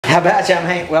How about you? I'm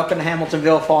Hank. Welcome to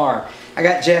Hamiltonville Farm. I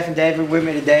got Jeff and David with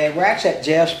me today. We're actually at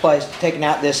Jeff's place taking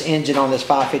out this engine on this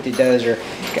 550 dozer.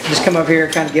 Just come over here,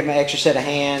 kind of give me an extra set of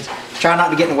hands. Try not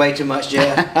to get in the way too much,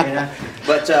 Jeff. You know.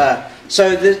 But so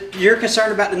you're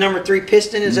concerned about the number 3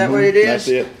 piston? Is that what it is? That's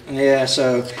it. Yeah.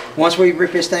 So once we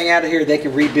rip this thing out of here, they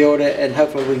can rebuild it, and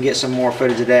hopefully we can get some more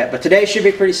footage of that. But today should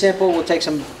be pretty simple. We'll take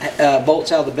some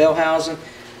bolts out of the bell housing.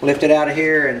 Lift it out of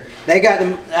here, and they got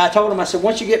them. I told them, I said,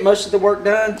 once you get most of the work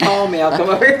done, call me. I'll come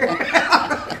over here.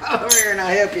 I'll come over here and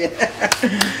I'll help you.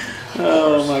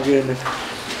 Oh my goodness.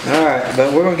 All right,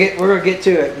 but we're gonna get to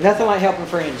it. Nothing like helping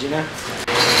friends, you know.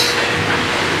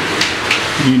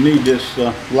 You need this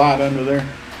light under there.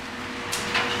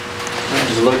 I'm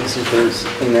just looking to see if there's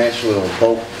an actual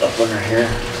bolt up under here,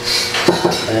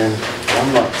 and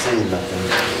I'm not seeing nothing.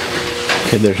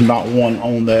 Okay, there's not one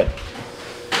on that.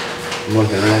 I'm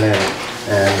looking right at it,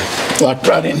 and Like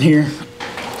right in here.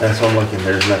 that's what I'm looking.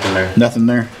 There's nothing there. Nothing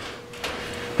there.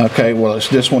 Okay, well it's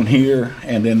this one here,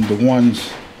 and then the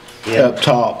ones up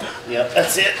top Yep,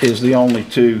 that's it. is the only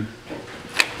two.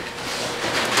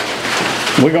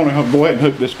 We're gonna go ahead and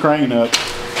hook this crane up.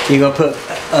 You gonna put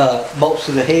bolts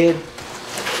to the head?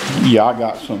 Yeah, I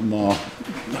got some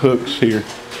hooks here.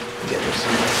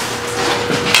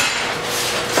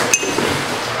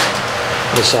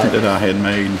 This side, That I had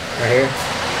made. right here.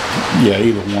 Yeah,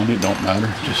 either one, it don't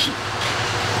matter. Just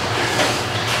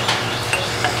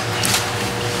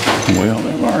well,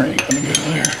 them are ain't gonna go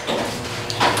there.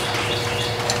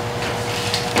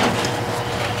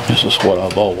 This is what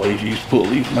I've always used to pull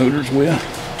these motors with.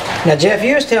 Now, Jeff,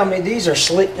 you was telling me these are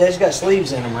they've got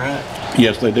sleeves in them, right?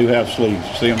 Yes, they do have sleeves.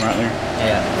 You see them right there?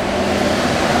 Yeah.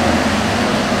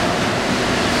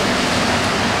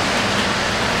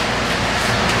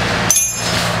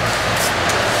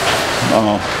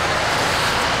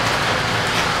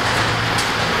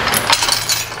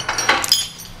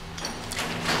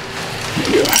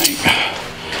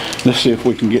 Let's see if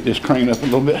we can get this crane up a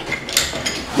little bit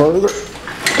further.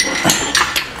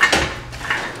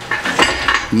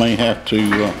 May have to,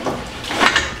 we're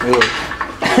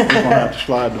gonna have to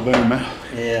slide the boom out.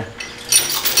 Yeah.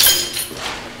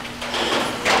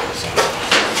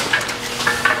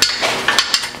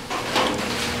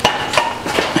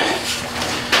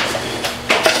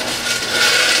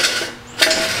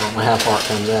 I don't know how far it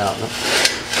comes out.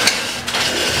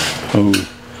 Oh,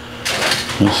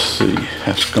 let's see,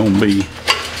 that's gonna be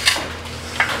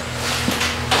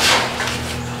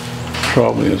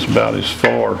probably about as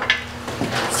far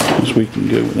as we can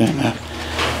go with that.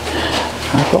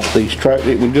 I thought these tracks,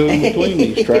 it would go in between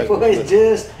these tracks. It's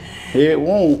just, It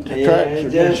won't. The yeah, tracks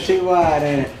it's are just too wide,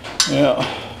 ain't it? yeah.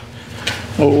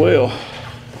 Oh well.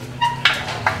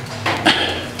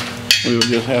 We'll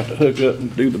just have to hook up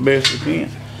and do the best we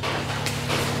can.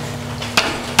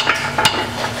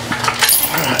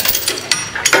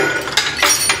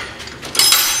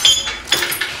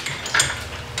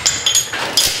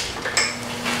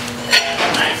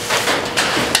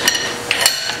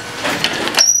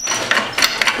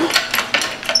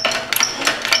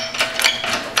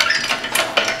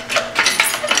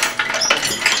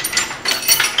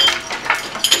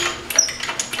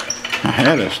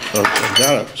 I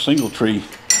got a single tree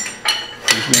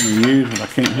I was going to use, but I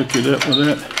can't hook it up with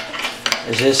that.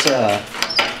 Is this,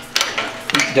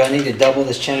 do I need to double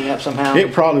this chain up somehow?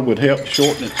 It probably would help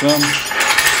shorten it some.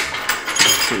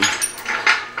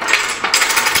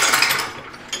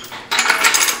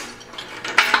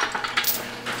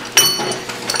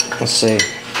 Let's see.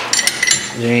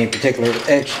 Is there any particular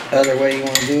other way you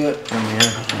want to do it?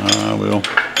 I will.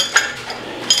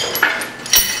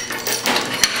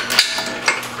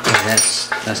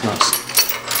 That's not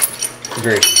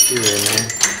very secure in there.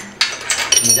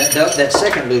 I mean, that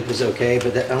second loop is okay,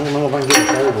 but I don't know if I can get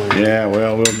the third one. Yeah,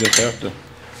 well, we'll just have to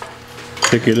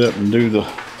pick it up and do the.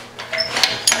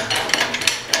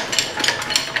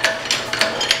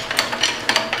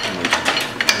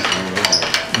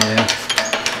 Yeah.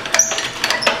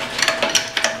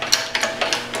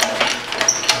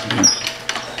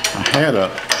 I had a.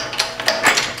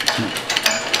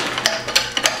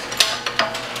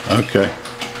 Okay.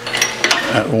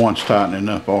 That one's tightening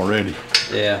up already.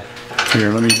 Yeah.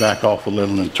 Here, let me back off a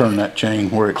little and turn that chain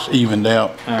where it's evened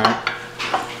out. All right.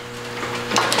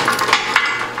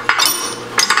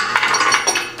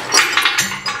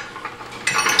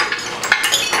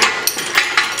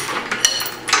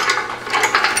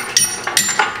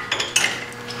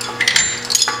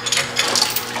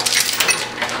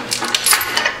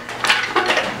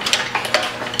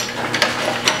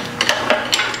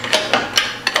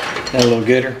 That a little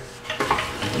gooder?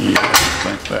 Yeah,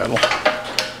 I think that'll.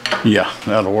 Yeah,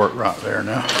 that'll work right there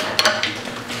now.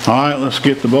 All right, let's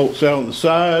get the bolts out of the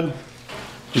side. Did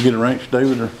you get a wrench,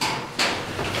 David, or?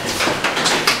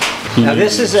 You Now need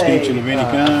this an is a extension of any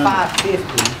kind?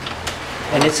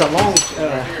 550, and it's a long.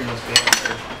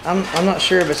 I'm not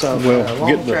sure if it's a long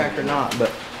get the- track or not,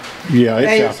 but Yeah, it's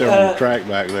Hey, out there on the track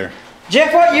back there.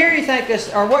 Jeff, what year do you think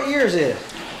this, or what year is this?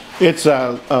 It's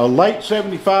a late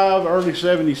 75, early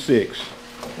 76.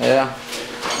 Yeah.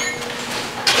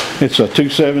 It's a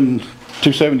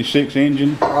 276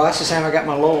 engine. Oh, that's the same I got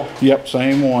my Lowell. Yep,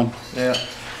 same one. Yeah.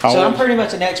 So I'm pretty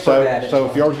much an expert at it. So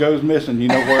if yours goes missing, you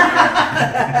know where it's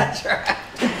at. That's right.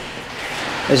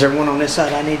 Is there one on this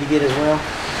side I need to get as well?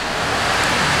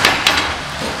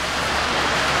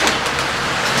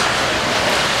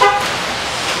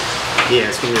 Yeah,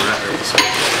 it's gonna be right there.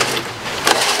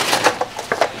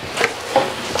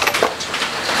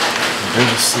 There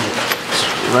you see it. It's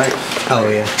right. Oh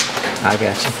yeah, I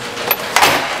got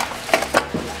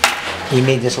you. You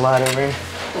need this light over here?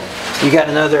 You got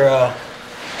another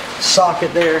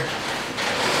socket there?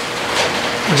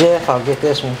 Jeff, I'll get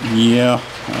this one. Yeah,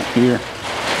 right here.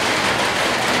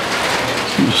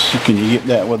 Can you get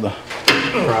that with a,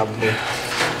 Probably.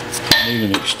 need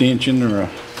an extension or a,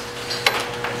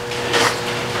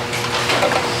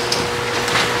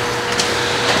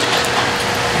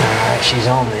 Alright, she's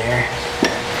on there.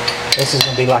 This is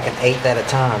gonna be like an 1/8 at a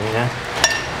time, you know?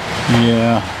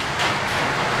 yeah.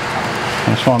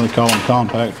 That's why they call them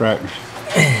compact tractors.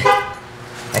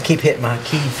 I keep hitting my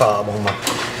key fob on my...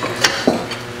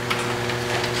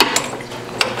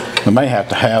 We may have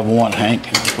to have one,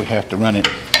 Hank, if we have to run it.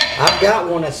 I've got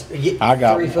one that's I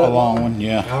got 3 a foot long one,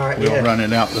 yeah. All right, We'll yeah. run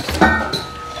it out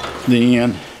the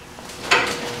end.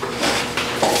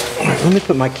 Let me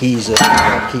put my keys up.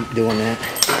 I'll keep doing that.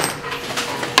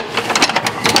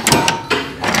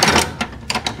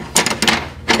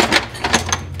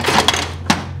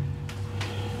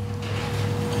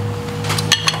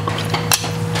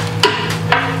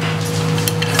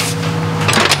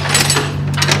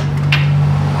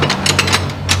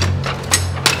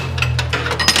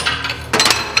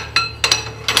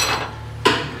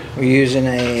 We're using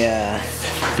a,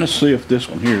 Let's see if this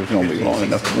one here is gonna be long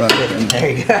enough to run it in. there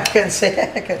you go, I can see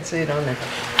it, I can see it on there.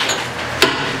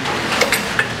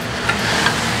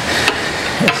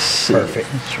 Let's see.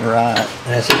 Perfect, that's right.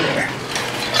 That's there.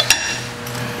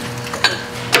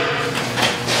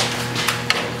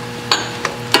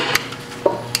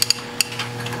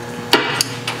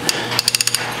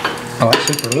 Oh, it's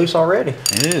super loose already.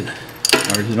 It is.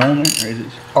 Or is it on there? Or is it?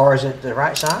 Or is it the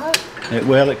right size?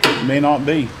 Well, it may not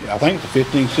be. I think it's a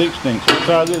 15, 16. What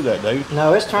size is that, David?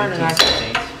 No, it's turning.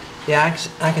 Yeah,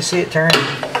 I can see it turning.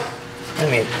 Let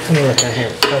me look down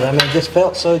here. But I mean, this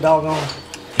felt so doggone.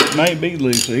 It may be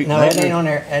loose. No, it ain't on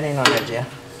there. It ain't on there, Jeff.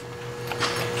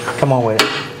 Come on with it.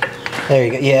 There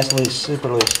you go. Yeah, it's loose, super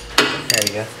loose. There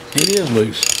you go. It is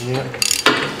loose. Yeah.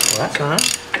 Well, that's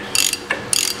nice.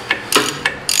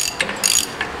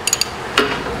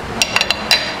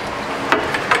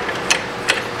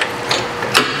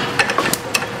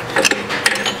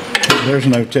 There's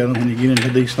no telling when you get into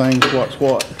these things what's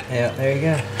what. Yeah, there you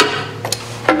go.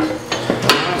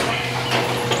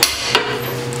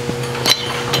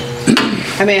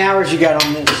 How many hours you got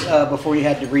on this before you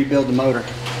had to rebuild the motor?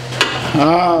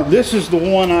 This is the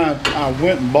one I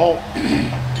went and bought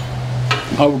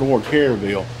over toward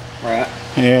Caryville. Right.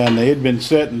 And they had been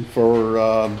sitting for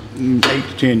 8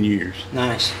 to 10 years.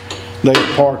 Nice. They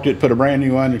parked it, put a brand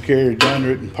new undercarriage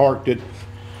under it and parked it.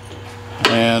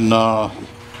 And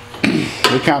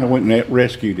we kind of went and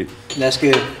rescued it. That's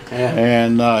good. Yeah.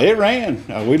 And it ran.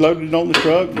 We loaded it on the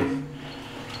truck.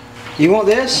 You want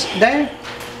this, Dan?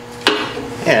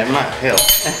 Yeah, it might help.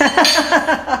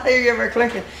 Here you go,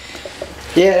 clicking.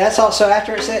 Yeah, that's also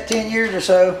after it's at 10 years or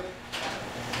so.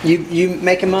 You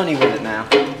making money with it now.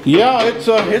 Yeah, it's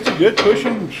a good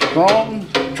pushing, strong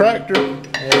tractor.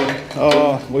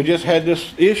 Yeah. We just had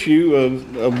this issue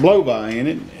of blow-by in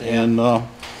it, and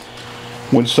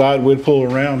we decided we'd pull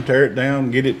it around, tear it down,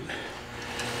 get it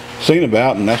seen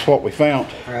about, and that's what we found.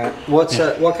 All right. What's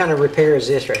what kind of repair is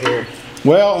this right here?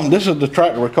 Well, this is the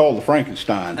tractor we call the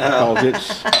Frankenstein, because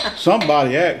it's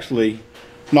somebody actually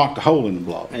knocked a hole in the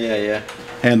block, Yeah.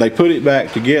 and they put it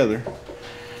back together.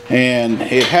 And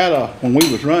it had when we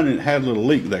was running, it had a little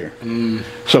leak there.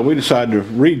 So we decided to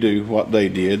redo what they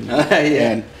did.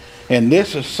 Yeah. And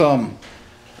this is some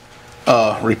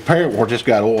repair work. Just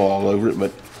got oil all over it,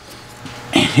 but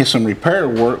it's some repair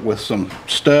work with some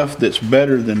stuff that's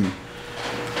better than,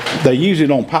 they use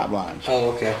it on pipelines.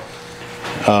 Oh, okay.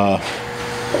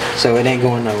 So it ain't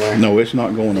going nowhere. No, it's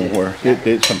not going nowhere.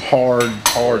 It's some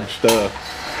hard stuff.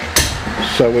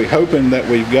 So we're hoping that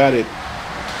we've got it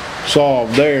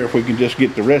solved there if we can just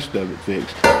get the rest of it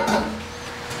fixed.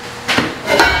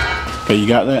 Okay, you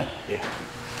got that? Yeah.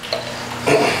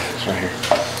 It's right here.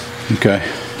 Okay.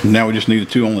 Now we just need the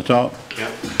two on the top?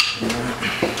 Yep.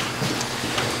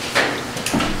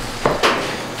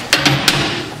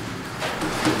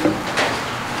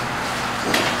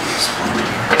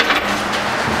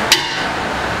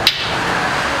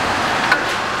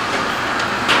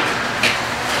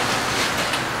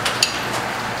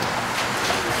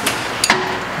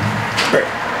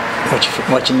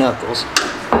 Watch your knuckles.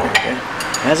 Okay.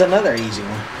 That's another easy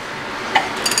one.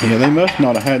 Yeah, they must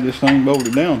not have had this thing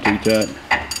bolted down too tight.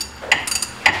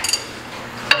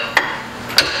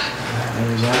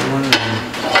 There's that one.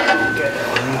 Got that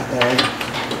one right there.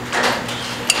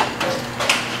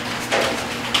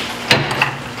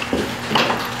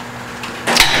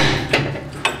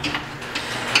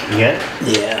 You got it?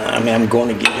 Yeah, I mean, I'm going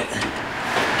to get it.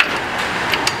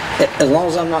 As long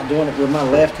as I'm not doing it with my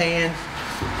left hand,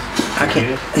 I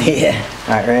can't. Yeah.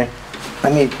 All right, ready?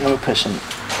 Let me put some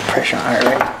pressure on. All right,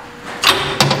 ready?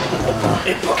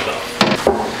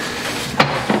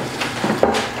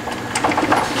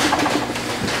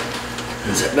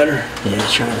 Is that better? Yeah,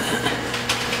 let's try that.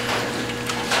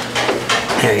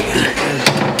 There you go.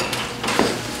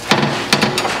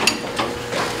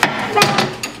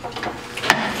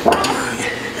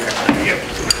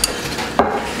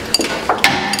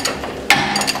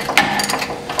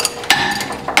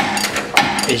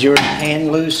 Is your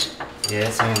hand loose? Yeah,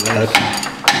 it's hand loose. Okay.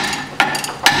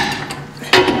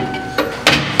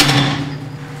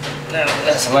 No,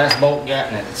 that's the last bolt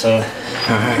got in it, so.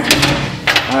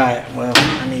 Alright, well,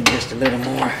 I need just a little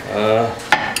more.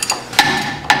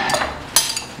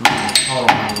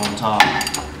 Hold on top.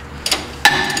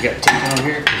 You got teeth on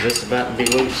here? Cause this is about to be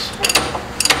loose.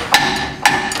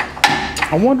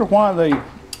 I wonder why they...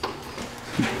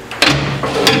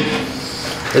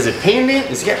 Is it pinned in?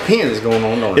 It's got pins going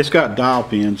on, don't it? It's got dial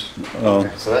pins. Okay,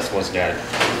 so that's what's got it.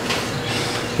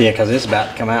 Yeah, because it's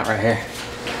about to come out right here.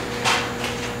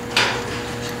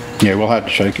 Yeah, we'll have to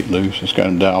shake it loose. It's got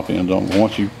them dial pins on it.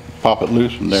 Once you pop it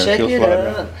loose from there, Shake she'll it slide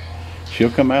up. right. She'll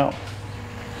come out.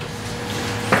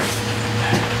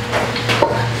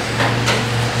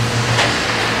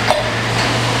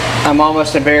 I'm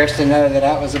almost embarrassed to know that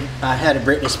I had a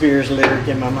Britney Spears lyric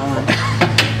in my mind.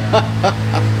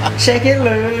 Shake it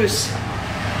loose.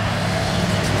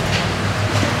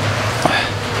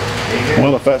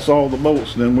 Well, if that's all the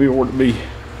bolts, then we ought to be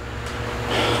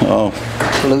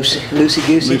Loosey goosey.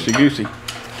 loosey goosey.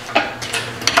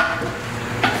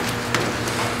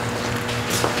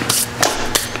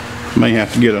 May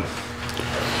have to get a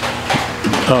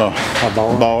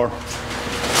bar.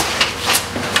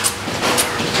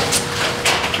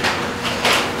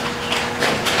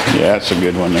 Yeah, that's a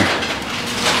good one there.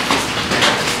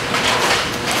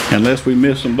 Unless we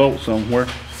miss some bolts somewhere.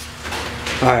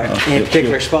 Alright, any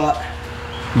particular spot?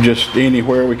 Just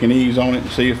anywhere we can ease on it and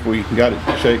see if we got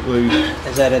it shake loose.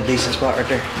 Is that a decent spot right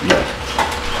there? Yeah.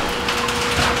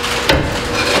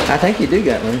 I think you do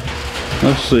got one.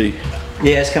 Let's see.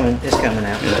 Yeah, it's coming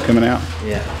out. Is it coming out?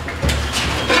 Yeah.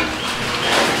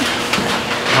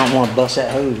 I don't want to bust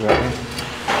that hose right here.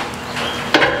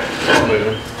 It's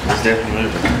moving. It's definitely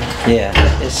moving. Yeah,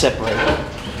 it's separated.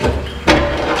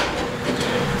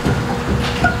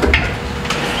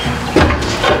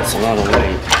 It's a lot of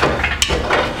weight.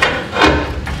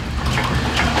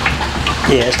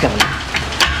 Yeah, it's coming.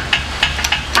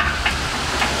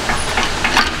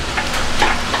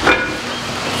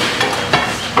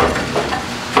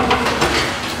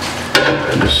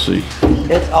 Let's see.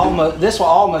 It's almost, this will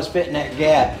almost fit in that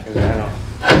gap.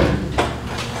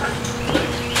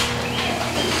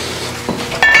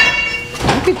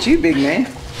 Look at you, big man.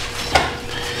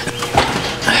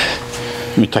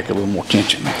 Let me take a little more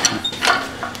tension.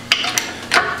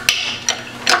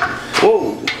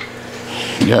 Whoa!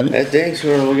 You got it? That dang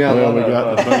sure we got a Well, lot we got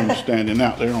of, the bone standing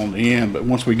out there on the end, but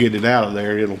once we get it out of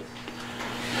there, it'll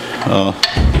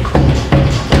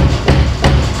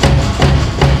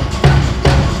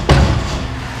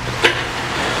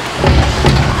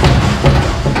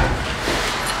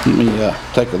let me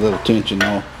take a little tension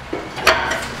off.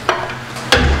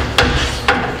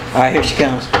 All right, here she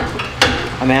comes.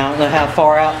 I mean, I don't know how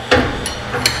far out.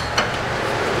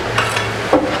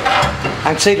 I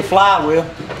can see the flywheel.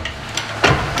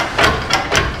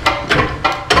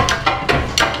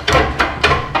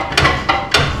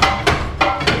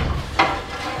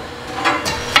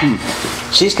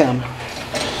 She's coming.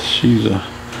 She's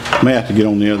may have to get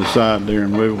on the other side there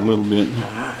and move a little bit.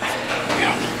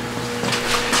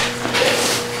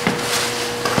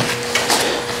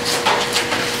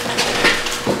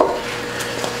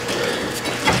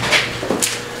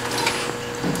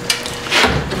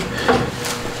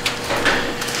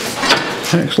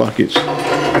 Looks like it's,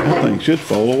 that thing should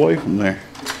fall away from there.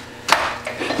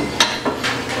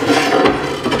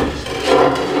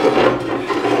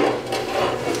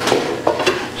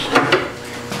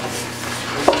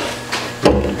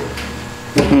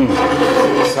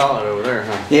 Solid over there,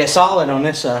 huh? Yeah, solid on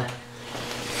this side.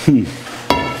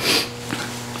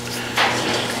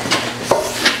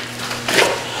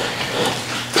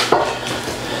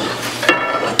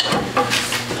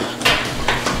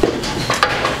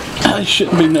 There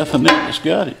shouldn't be nothing there that's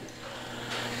got it.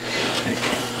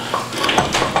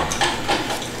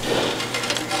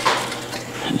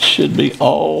 It should be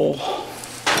all,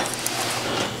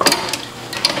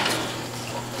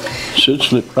 should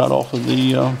slip right off of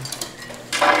the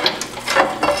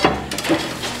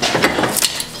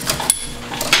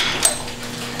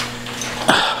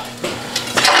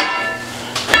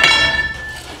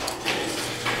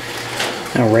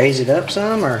Now raise it up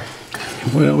some, or?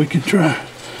 well, we can try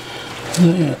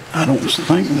that. I don't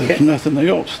think there's Okay. nothing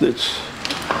else that's,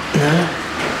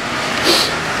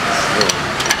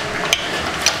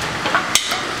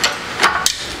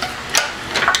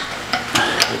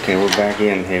 Okay, we're back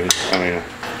in heavy. I mean,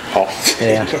 off.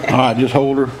 Yeah. all right, just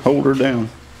hold her down.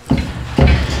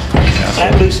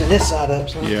 That loosen this side up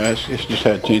some. Yeah, it's just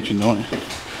had tension on it. It's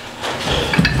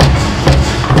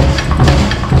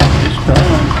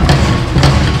trying.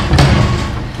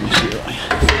 Let me see.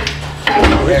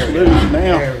 There It's we go. loose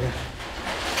now. There we go.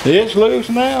 It's loose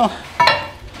now.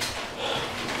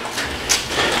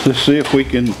 Let's see if we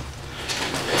can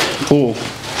pull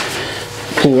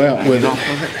out with it.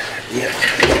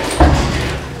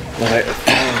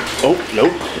 Oh,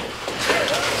 nope.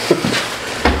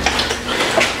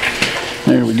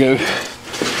 There we go.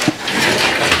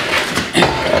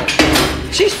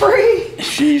 She's free.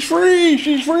 She's free.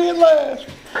 She's free at last.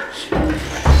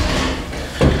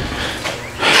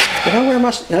 Did I wear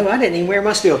my? No, I didn't even wear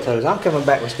my steel toes. I'm coming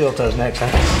back with steel toes next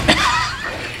time.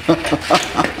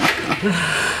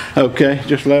 Okay,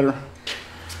 just let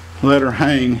her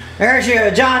hang. There's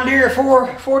your John Deere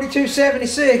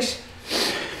 4276.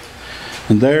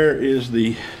 And there is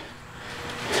the,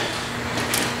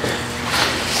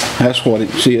 that's what it,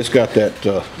 see, it's got that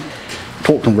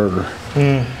torque converter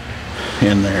in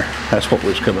there. That's what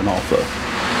was coming off of.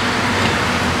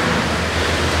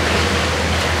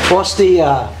 What's the?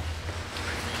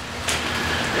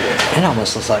 It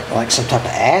almost looks like some type of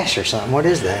ash or something. What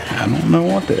is that? I don't know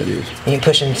what that is. You ain't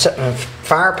pushing something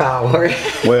firepower.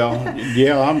 Well,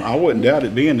 yeah, I wouldn't doubt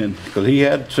it being in, because he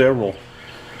had several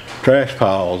trash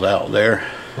piles out there.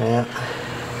 Yeah.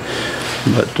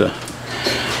 But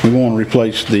we want to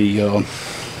replace the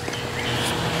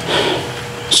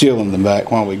seal in the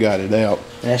back while we got it out.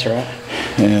 That's right.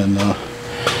 And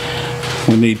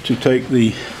we need to take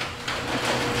the,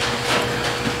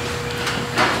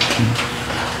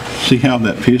 see how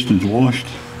that piston's washed.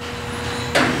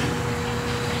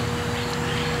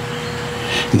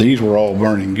 These were all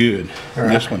burning good. All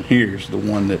right. This one here is the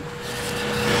one that,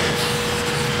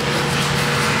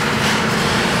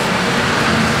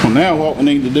 well, now what we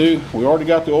need to do, we already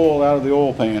got the oil out of the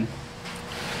oil pan.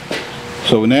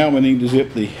 So now we need to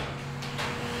zip the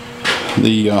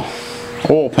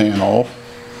oil pan off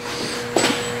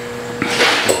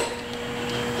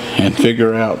and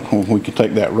figure out if we can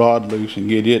take that rod loose and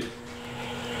get it,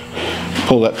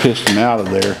 pull that piston out of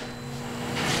there,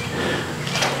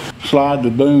 slide the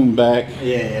boom back,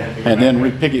 Yeah. and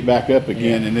then pick it back up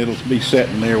again, and it'll be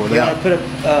sitting there You without. gonna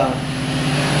put a?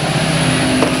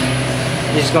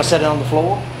 You just gonna set it on the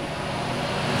floor?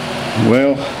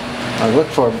 Well, I look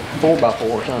for a 4x4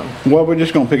 or something. well, we're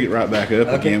just gonna pick it right back up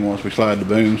Okay. again once we slide the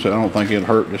boom, so I don't think it'll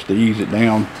hurt just to ease it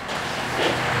down.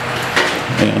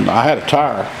 And I had a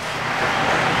tire,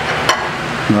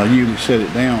 and I usually set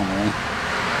it down on.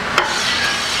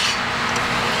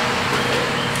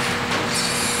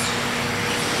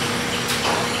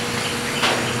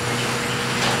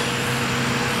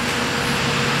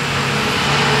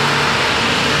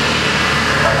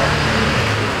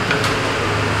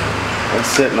 It's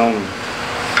sitting on.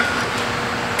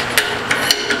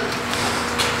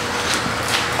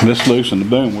 Let's loosen the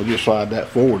boom, we'll just slide that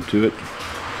forward to it.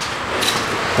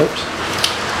 Oops.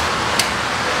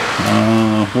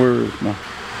 Where's my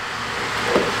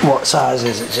What size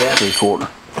is it, Jeff? 3/4?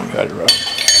 I got it right.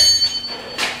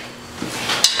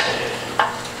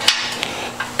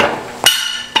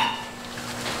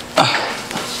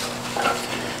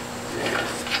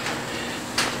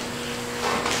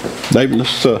 David,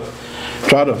 let's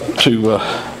try to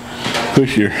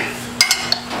push your.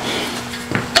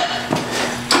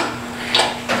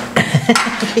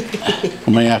 I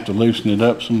may have to loosen it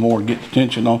up some more, get the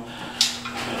tension on.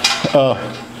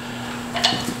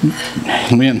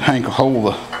 Me and Hank will hold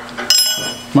the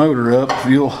motor up if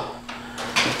you'll.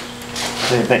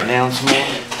 Bring it back down some more.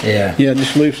 Yeah. Yeah,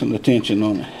 just loosen the tension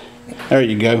on it. There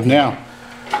you go. Now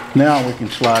we can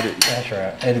slide it. That's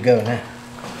right. It'll go now.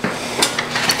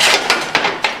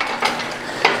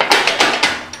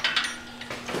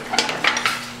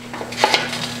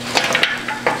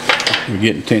 We're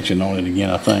getting tension on it again,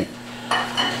 I think.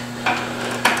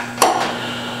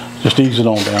 Just ease it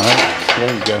on down.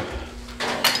 There you go.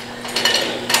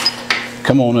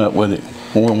 Come on up with it.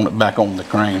 We want it back on the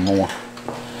crane more.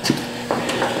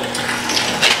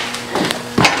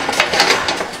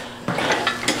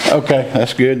 Okay,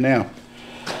 that's good now.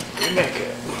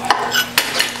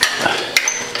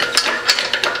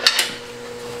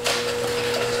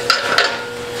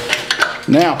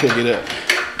 Now pick it up.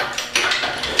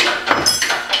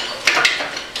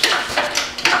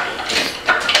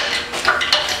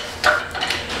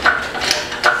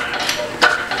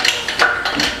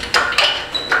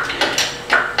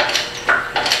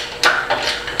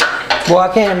 Well,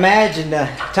 I can't imagine the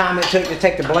time it took to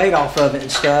take the blade off of it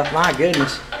and stuff. My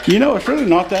goodness. You know, it's really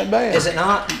not that bad. Is it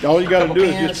not? All you gotta Couple do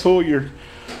is pins? just pull your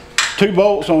 2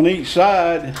 bolts on each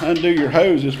side, undo your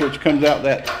hoses, which comes out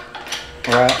that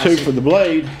Right. I tube see. for the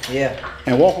blade, Yeah.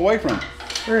 and walk away from it.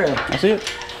 Really? That's it.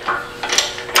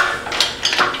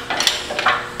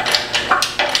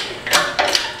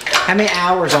 How many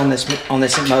hours on this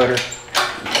motor?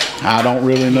 I don't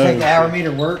really You know. think the hour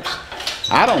meter works?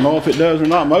 I don't know if it does or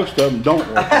not. Most of them don't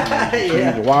work.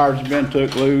 Yeah. The wires have been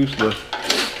took loose.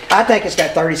 I think it's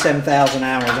got 37,000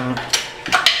 hours on it,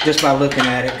 just by looking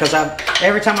at it. Because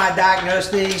every time I diagnose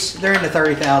these, they're in the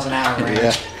 30,000 hour range.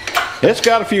 Yeah. It's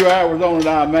got a few hours on it,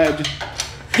 I imagine.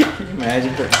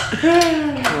 Imagine.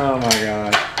 Oh my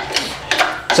God.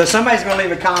 So somebody's gonna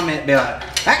leave a comment, be like,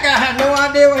 "That guy had no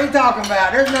idea what he's talking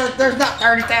about. There's not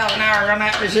 30,000 hours on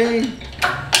that machine."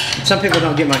 Some people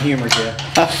don't get my humor yet.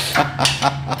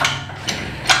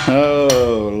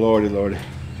 Oh, lordy, lordy.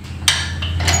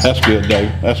 That's good,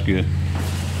 Dave. That's good.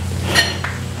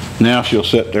 Now she'll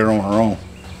sit there on her own.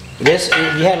 This,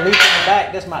 if you had a leak in the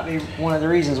back, this might be one of the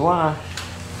reasons why.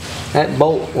 That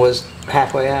bolt was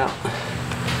halfway out.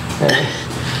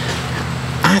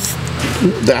 I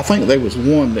think there was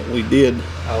one that we did.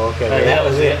 Oh, okay. That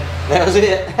was it. That was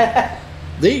it.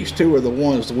 These 2 are the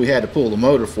ones that we had to pull the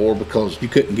motor for because you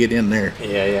couldn't get in there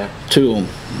Yeah. to them.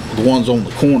 The ones on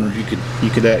the corners you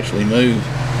could actually move.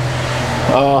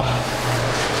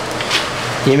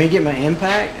 You mean get my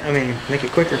impact? I mean, make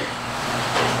it quicker.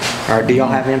 Or do y'all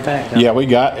have impact? Yeah, we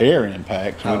got air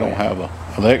impacts. We Oh, don't yeah. have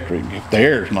electric. If the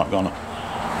air's not gonna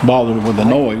bother with the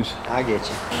noise. I get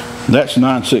you. That's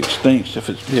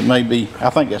 9/16. It may be, I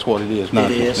think that's what it is,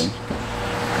 9/16. is.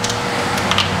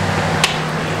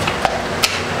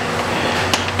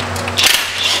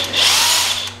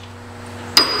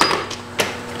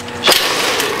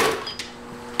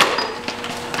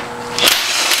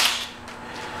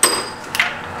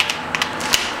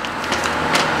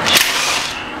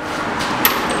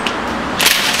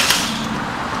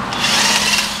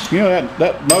 You know,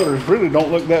 that motor really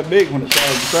don't look that big when it's out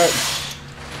of the track.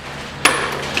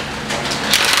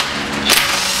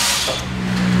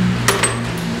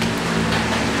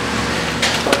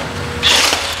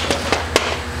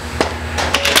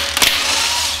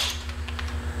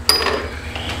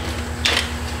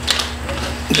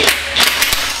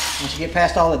 Once you get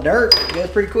past all the dirt, it goes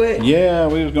pretty quick. Yeah,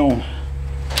 we was going.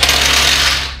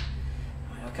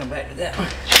 I'll come back to that one.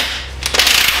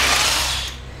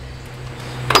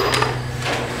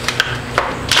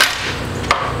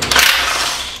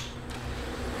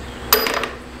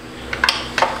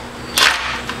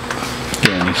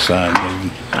 Yeah, on this side,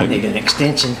 I need an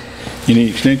extension. You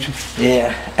need extension?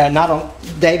 Yeah, not on,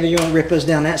 David, you won't rip us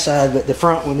down that side, but the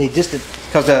front will need just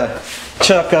because the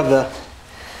chuck of the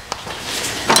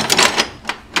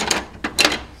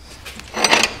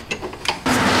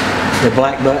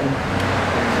black button.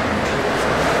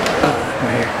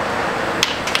 Right here.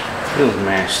 Feels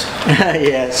mashed.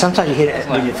 Yeah, sometimes you hit it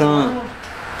with your thumb.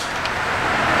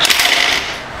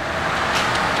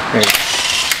 There you go.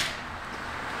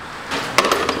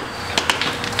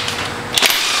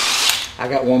 I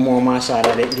got one more on my side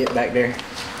I didn't get back there.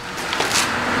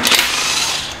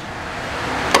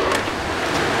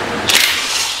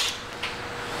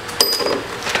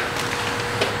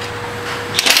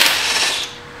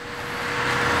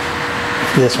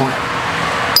 This one.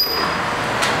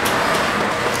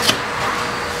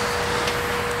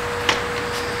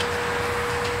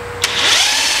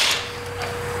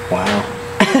 Wow.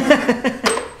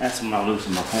 That's when I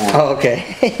loosen my form. Oh,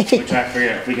 okay. We're trying to figure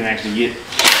out if we can actually get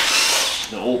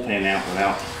the oil pan out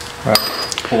without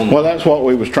Well, that's what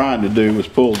we was trying to do, was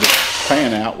pull the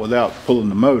pan out without pulling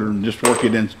the motor and just work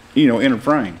it in, you know, inner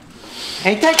frame.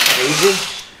 Ain't that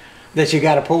crazy that you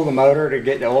gotta pull the motor to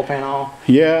get the oil pan off?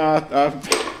 Yeah,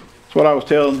 that's what I was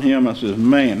telling him. I says,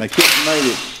 man, they couldn't have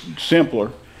made it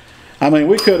simpler. I mean,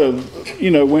 we could have, you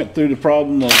know, went through the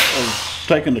problem of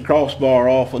taking the crossbar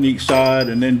off on each side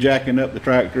and then jacking up the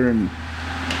tractor,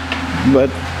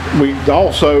 but we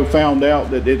also found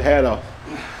out that it had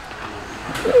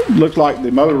looked like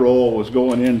the motor oil was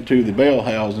going into the bell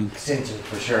housing. Sensor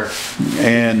for sure.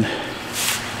 And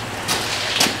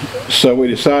so we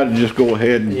decided to just go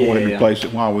ahead and go and Yeah. replace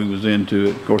it while we was into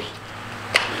it. Of course,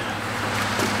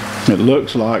 it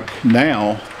looks like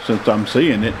now, since I'm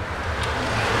seeing it,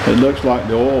 it looks like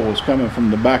the oil was coming from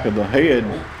the back of the head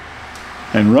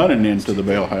and running into the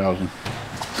bell housing.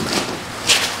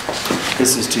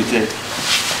 This is too thick.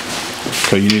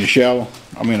 So you need a shallow,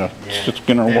 I mean a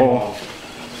Skinner wall.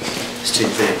 It's too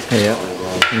thick. Yeah.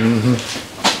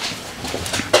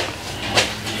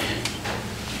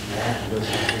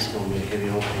 It's gonna be a heavy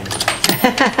oil pan.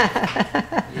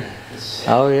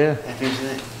 Oh yeah. That finish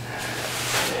that?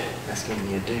 That's gonna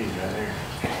be a dude right there.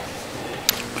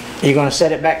 You gonna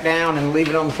set it back down and leave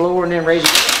it on the floor and then raise it?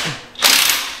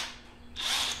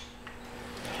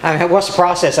 I mean, what's the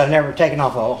process? I've never taken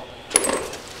off oil.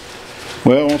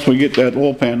 Well, once we get that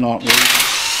oil pan knocked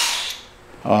loose,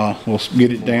 we'll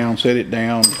get it down, set it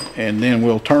down, and then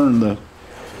we'll turn the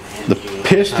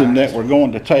piston that we're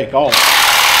going to take off.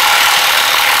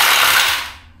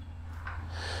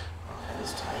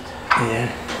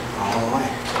 Yeah. All the way.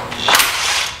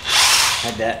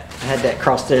 Had that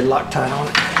cross-thread Loctite on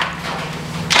it.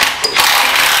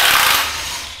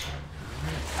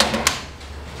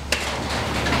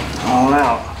 All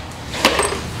out.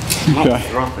 Okay.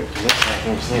 Drop it. Looks like I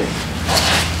can see it.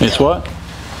 It's what?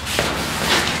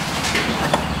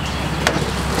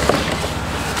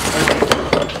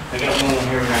 I got one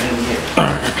here I didn't get.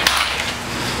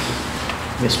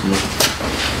 Miss me.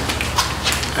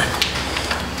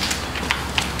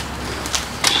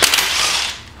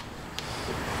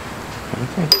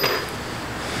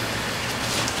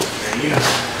 There you go.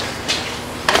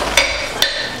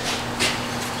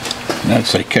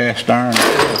 That's a cast iron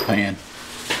oil pan.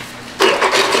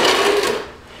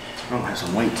 I'll have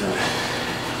some weight to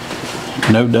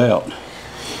it. No doubt.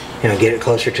 You know, get it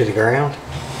closer to the ground.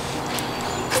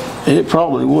 It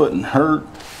probably wouldn't hurt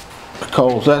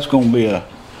because that's going to be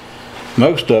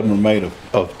most of them are made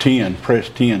of tin,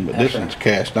 pressed tin, but this one's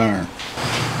cast iron.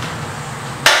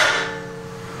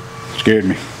 Scared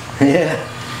me. Yeah.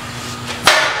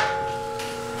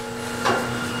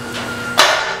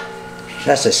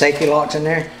 That's the safety locks in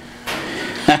there.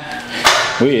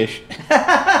 Wish.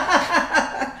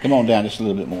 Come on down just a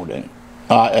little bit more, Danny.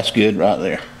 All right, that's good right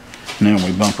there. Now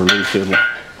we bumper loose it.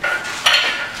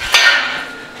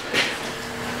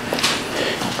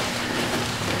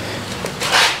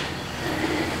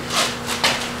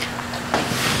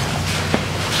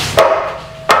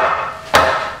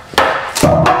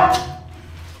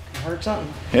 Heard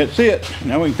something. That's it.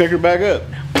 Now we can pick her back up.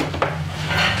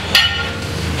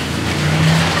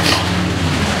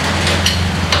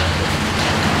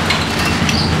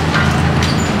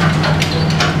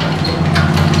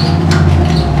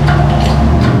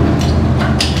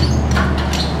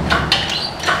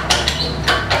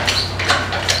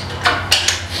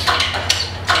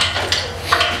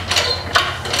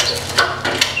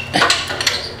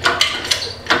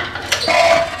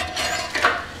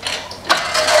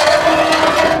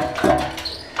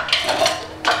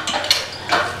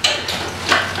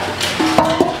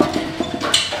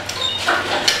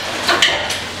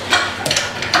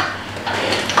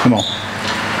 Come on.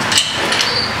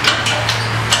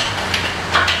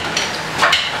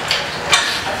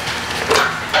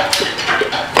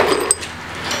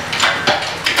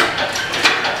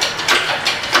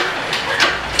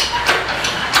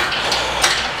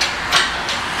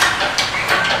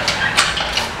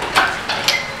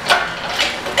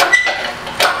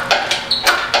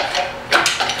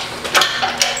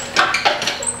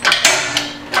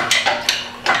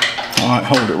 All right,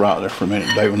 hold it right there for a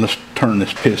minute, David. Let's turn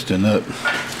this piston up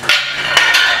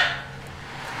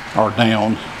or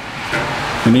down.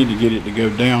 We need to get it to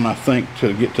go down, I think,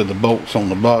 to get to the bolts on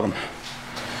the bottom.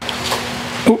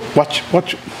 Oh, watch your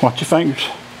fingers.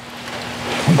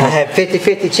 I had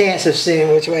 50-50 chance of seeing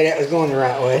which way that was going the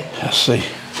right way. Let's see.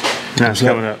 Now it's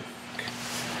coming up.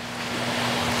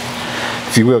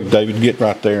 If you will, David, get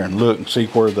right there and look and see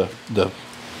where the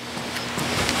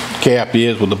cap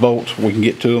is with the bolts. We can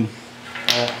get to them.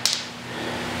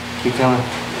 Keep going.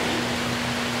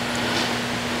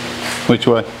 Which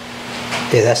way?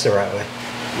 Yeah, that's the right way.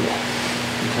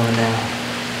 I'm coming down.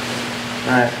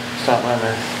 Alright, stop right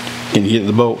there. Can you get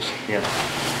the bolts? Yep.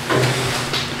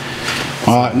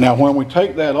 All right, now when we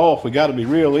take that off, we got to be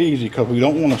real easy because we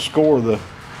don't want to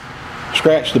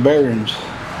scratch the bearings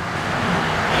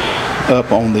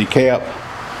up on the cap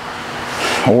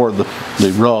or the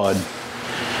rod,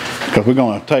 because we're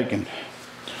going to take and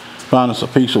find us a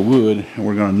piece of wood and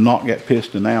we're going to knock that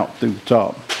piston out through the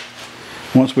top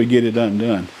once we get it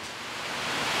undone.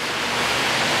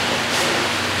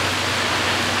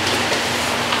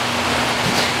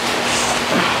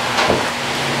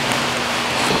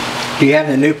 Do you have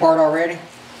the new part already?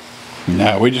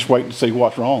 No, we just wait to see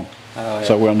what's wrong, Oh, yeah.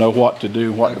 so we'll know what to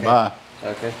do, what to Okay. buy.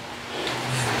 Okay.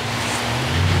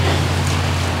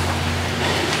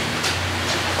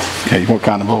 Okay, what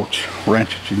kind of bolts,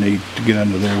 wrenches you need to get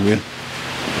under there with?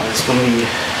 Well, it's gonna be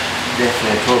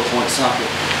definitely a 12-point socket.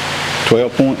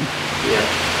 12 point? Yeah.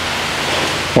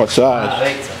 What size?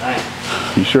 5/8, I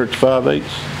think. You sure it's 5/8?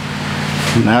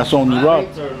 Now it's on your rod.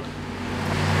 5/8 or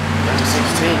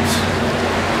 16s.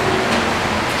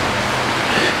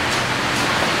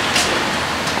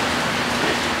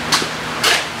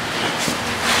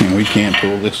 And we can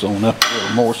pull this on up a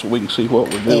little more so we can see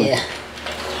what we're doing. Yeah.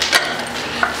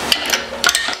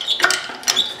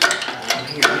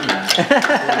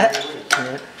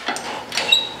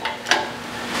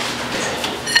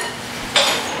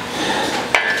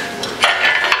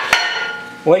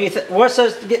 What do you think? What's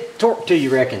those to get torque to,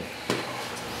 you reckon?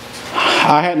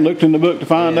 I hadn't looked in the book to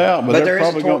find Yeah. out, but, But they're there is a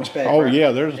probably torque going. spec, Oh right?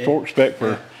 yeah, there's a torque spec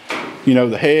for, you know,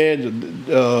 the heads.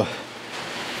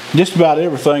 Just about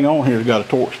everything on here's got a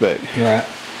torque spec. Right.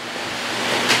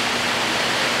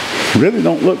 Really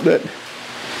don't look that.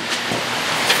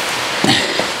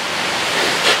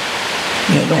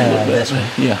 Yeah, it don't look this that.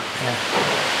 one. Yeah.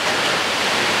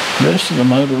 Rest of the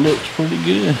motor looks pretty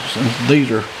good. So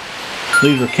these are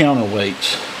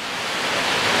counterweights.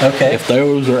 Okay. If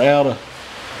those are out of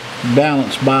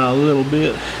balance by a little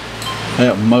bit,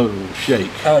 that motor will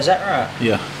shake. Oh, is that right?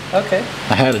 Yeah. Okay.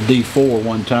 I had a D4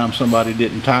 one time, somebody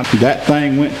didn't tighten. That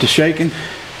thing went to shaking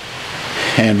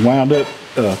and wound up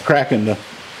cracking the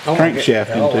Oh my crankshaft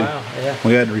God. Oh, into. wow, yeah.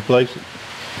 We had to replace it.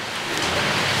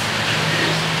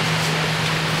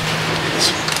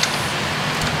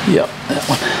 Yep, that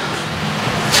one.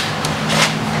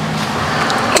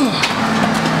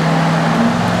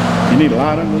 You need a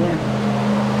light under there?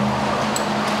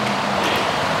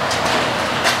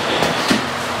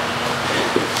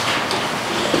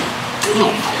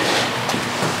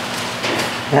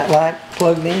 That light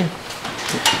plugged in?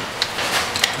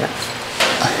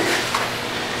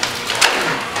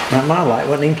 Not my light,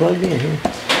 wasn't even plugged in here.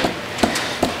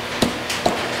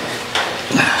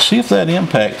 See if that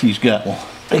impact he's got one.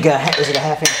 Is it a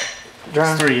half inch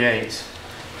drum? 3/8.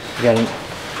 You got it.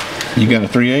 You got a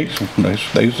 3/8?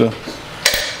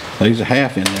 There's a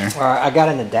half in there. All right, I got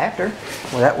an adapter.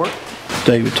 Will that work?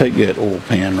 David, take that oil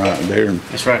pan right there and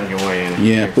It's right in your way in.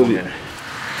 yeah, Here, put come it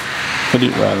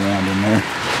in. right around in there.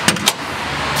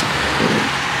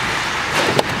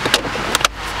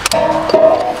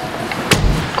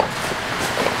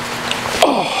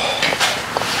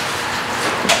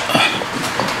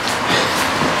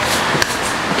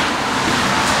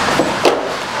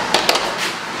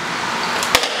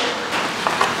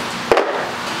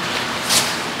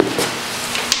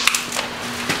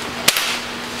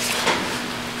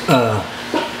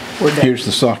 Where'd that? Here's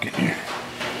the socket here.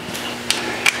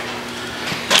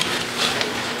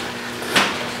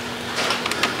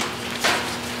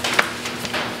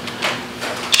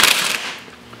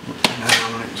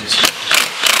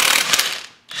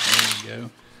 There you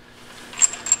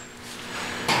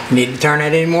go. Need to turn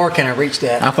that anymore? Can I reach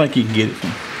that? I think you can get it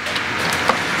from.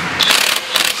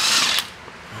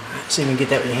 See if we can get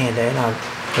that with your hand there. No,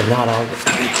 but not all of it.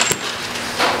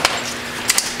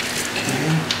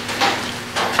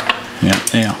 Yeah,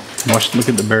 now, look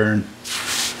at the bearing.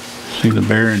 See the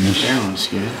bearing is, That one's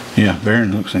good. yeah,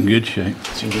 bearing looks in good shape.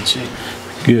 It's in good shape.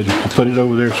 Good, I'll put it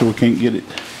over there so we can't get it.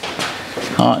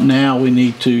 Now we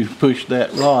need to push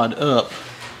that rod up.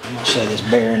 I'm gonna show this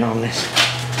bearing on this.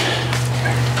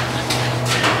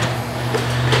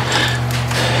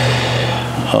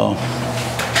 Oh,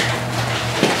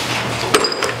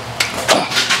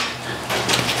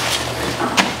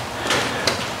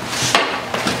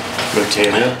 Rotate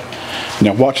it up.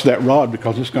 now watch that rod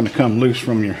because it's gonna come loose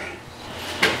from your,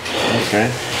 Okay.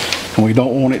 and we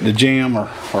don't want it to jam or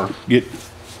get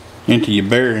into your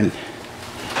bearing.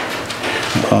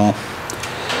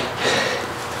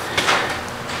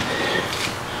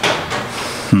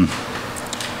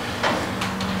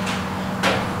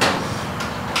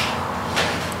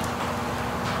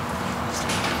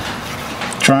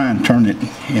 it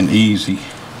in easy.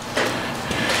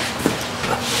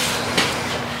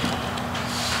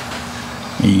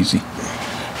 Easy.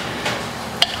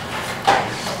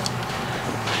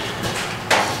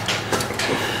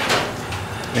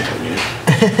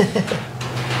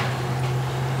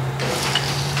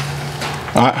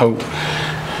 I hope.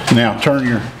 Now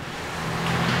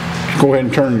go ahead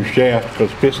and turn your shaft, because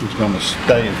the piston's going to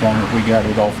stay as long as we got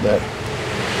it off that.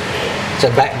 So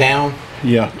back down?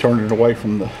 Yeah, turn it away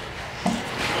from the,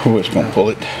 oh, it's going to pull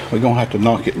it. We're going to have to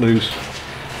knock it loose.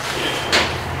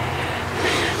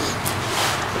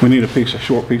 We need a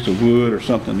short piece of wood or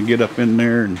something to get up in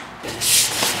there and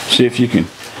see if you can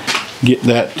get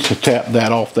that, to tap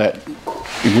that off that.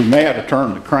 We may have to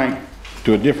turn the crank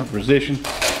to a different position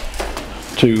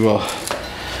to,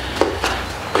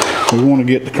 we want to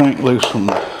get the crank loose from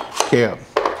the cab.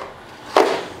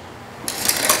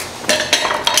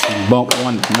 Bump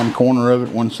one corner of it,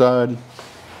 one side.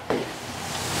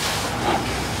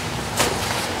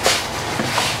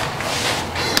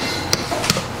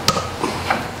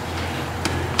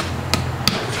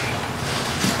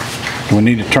 Do we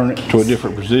need to turn it to a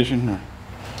different position, or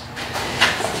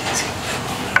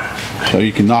so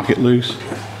you can knock it loose?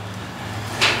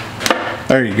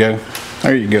 There you go.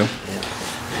 There you go.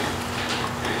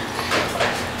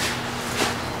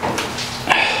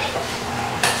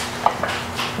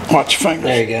 Watch your fingers.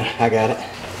 There you go. I got it.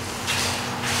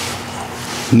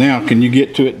 Now, can you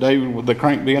get to it, David, with the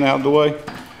crank being out of the way?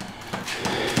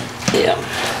 Yeah.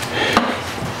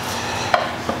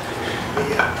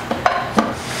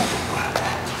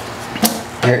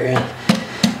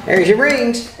 There's your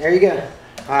rings. There you go.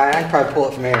 All right, I can probably pull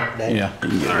it from there, Dave. Yeah, you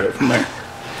can get it from there.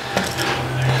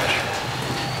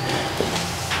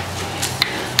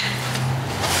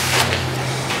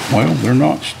 Well, they're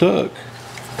not stuck.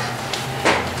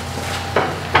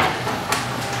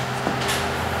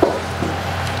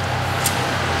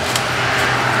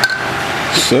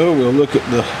 So we'll look at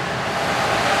the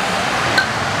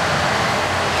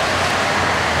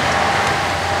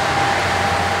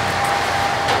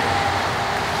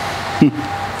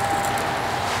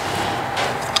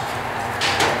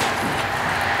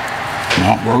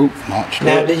not broke, not stuck.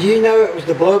 Now, did you know it was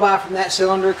the blow-by from that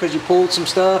cylinder because you pulled some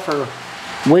stuff, or?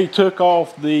 We took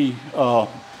off the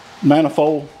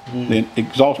manifold, the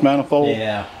exhaust manifold,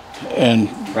 Yeah. and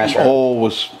That's right. oil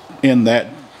was in that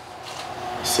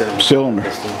cylinder.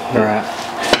 All right.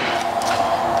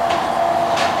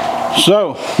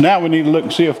 So now we need to look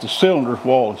and see if the cylinder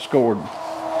wall is scored.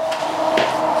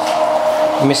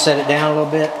 Let me set it down a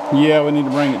little bit. Yeah, we need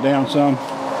to bring it down some.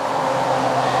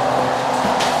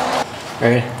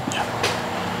 Ready?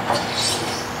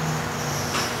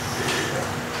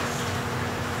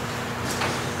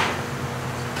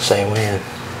 Say when.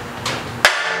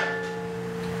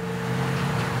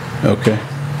 Okay.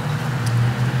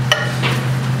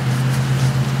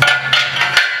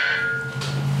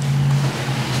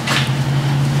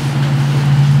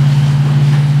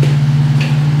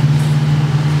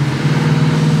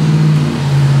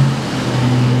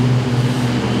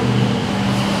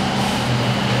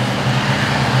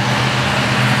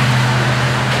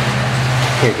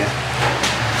 Here you go.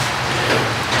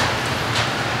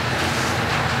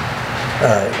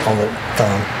 On the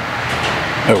thumb.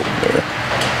 Over there.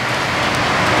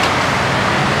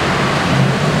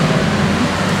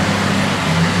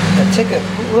 That took a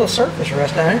little surface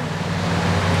rust on it.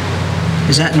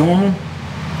 Is that normal?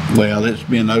 Well, it's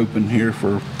been open here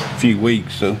for a few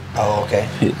weeks, so Oh, okay.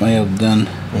 it may have done.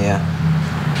 Yeah.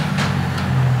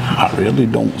 I really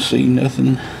don't see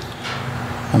nothing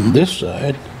on this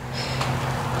side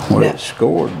where Yeah. it's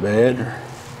scored bad.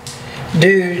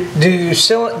 Do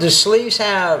sleeves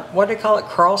have, what do they call it,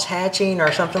 cross hatching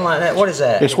or something like that? What is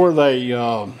that? It's where they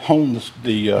hone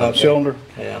the Okay. cylinder.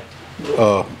 Yeah.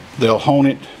 They'll hone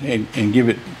it and give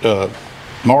it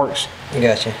marks.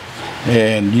 Gotcha.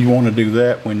 And you want to do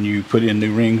that when you put in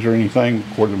new rings or anything,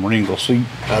 where the rings will seat.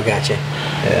 Oh, gotcha.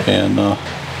 Yeah. And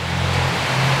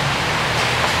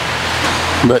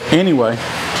but anyway,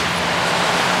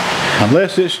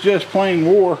 unless it's just plain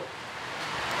war,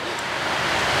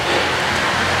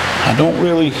 I don't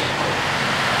really.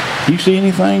 You see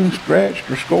anything scratched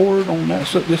or scored on that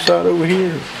this side over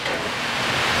here?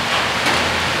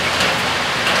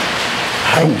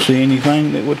 I don't see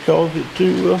anything that would cause it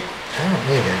to. I don't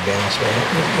either, to be honest with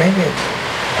you. Maybe.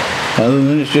 Other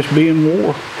than it's just being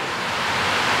war.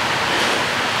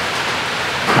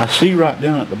 I see right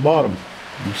down at the bottom.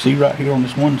 You see right here on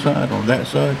this one side or that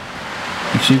side.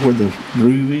 You see where the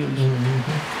groove is?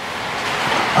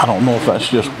 Mm-hmm. I don't know if that's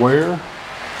just wear,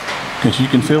 because you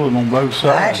can feel it on both sides.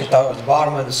 I actually thought it was the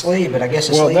bottom of the sleeve, but I guess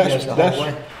the sleeve goes the whole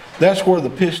way. that's where the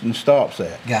piston stops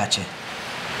at. Gotcha.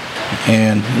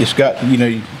 And it's got, you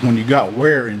know, when you got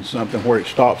wear in something where it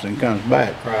stops and comes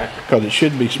back. Right. Because it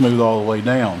should be smooth all the way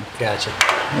down. Gotcha.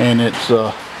 And it's,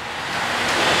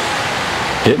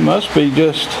 it must be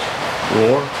just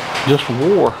War. Just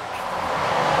war.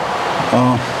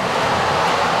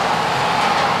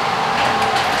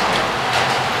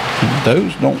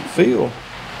 Those don't feel.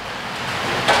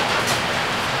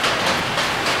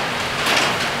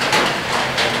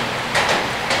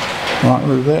 Like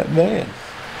they're that bad.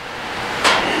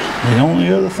 The only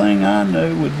other thing I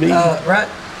know would be. Right.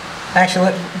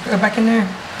 Actually, go back in there.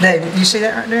 Dave, you see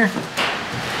that right there?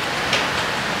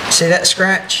 See that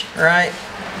scratch, right?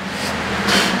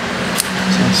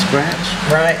 Scratch?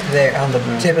 Right there on the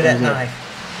tip of that knife.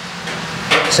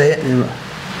 See it?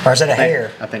 Or is that a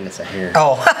hair? I think it's a hair.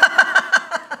 Oh.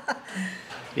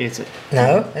 It's a,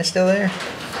 No, it's still there.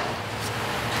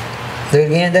 Do it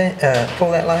again, Dave.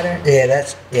 Pull that lighter. Yeah,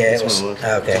 that's, yeah, it was. what it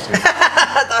was. Okay. I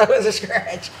thought it was a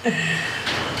scratch. Yeah,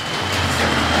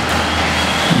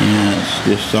 it's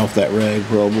just off that rag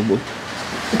probably.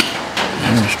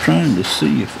 I was trying to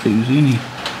see if there was any.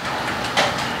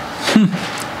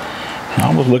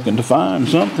 I was looking to find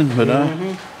something, but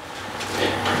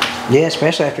Yeah,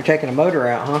 especially after taking a motor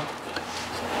out, huh?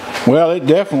 well, it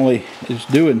definitely is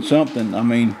doing something. I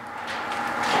mean,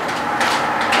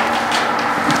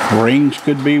 rings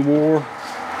could be wore.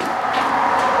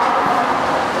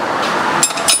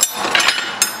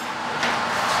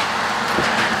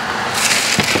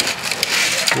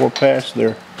 Or past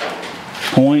their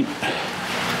point.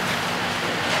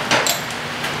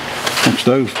 Which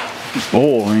those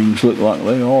oil rings look like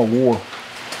they all wore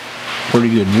pretty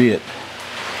good bit.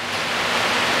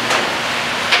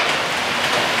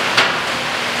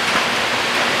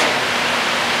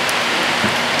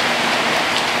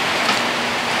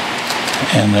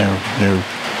 And they're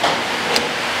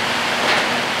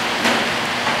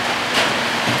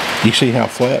you see how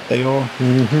flat they are?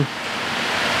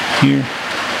 Here.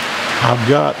 I've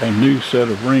got a new set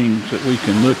of rings that we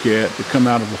can look at to come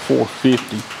out of a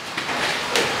 450.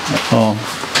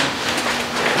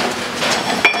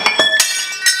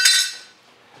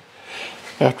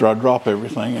 After I drop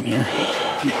everything in here.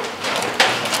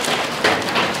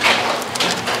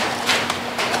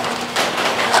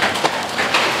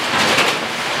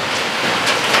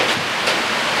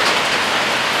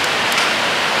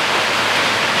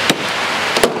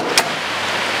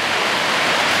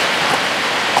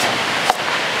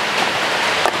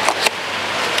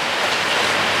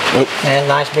 And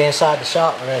nice being inside the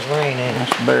shop when there's rain in it.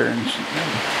 That's bearings.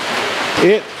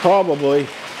 It probably,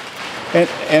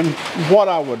 and what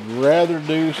I would rather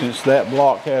do, since that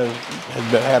block has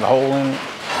had a hole in it,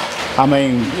 I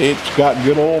mean, it's got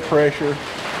good oil pressure.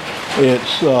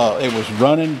 It was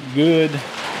running good.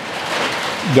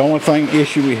 The only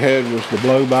issue we had was the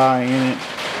blow by in it,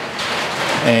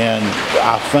 and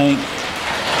I think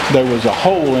there was a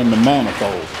hole in the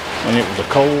manifold, and it was a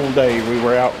cold day. We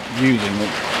were out using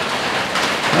it.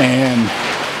 And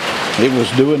it was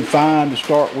doing fine to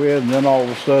start with, and then all of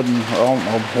a sudden, I don't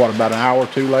know, what, about an hour or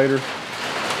two later,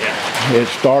 it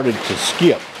started to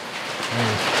skip.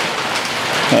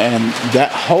 And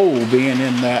that hole being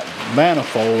in that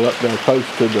manifold up there close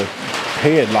to the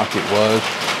head like it was,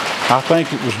 I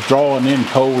think it was drawing in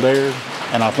cold air,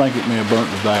 and I think it may have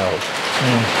burnt the valve.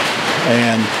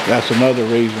 And that's another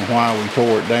reason why we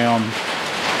tore it down.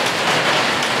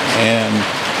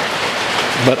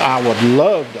 But I would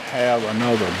love to have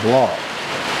another block.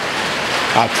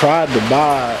 I tried to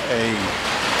buy a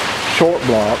short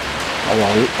block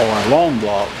or a long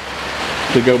block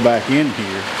to go back in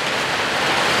here,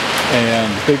 and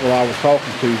the people I was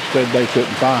talking to said they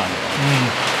couldn't find it.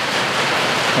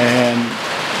 And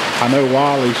I know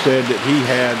Wiley said that he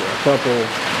had a couple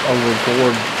over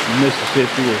toward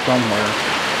Mississippi or somewhere,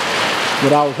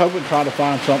 but I was hoping to try to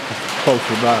find something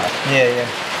closer by. Yeah.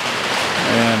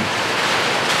 And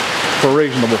for a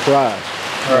reasonable price.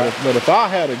 Right. But if I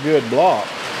had a good block,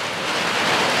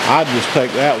 I'd just take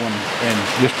that one and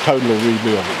just totally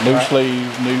rebuild it. New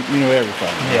sleeves, new, everything.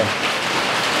 Yeah.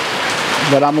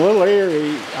 But I'm a little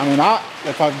leery. I mean,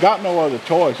 if I've got no other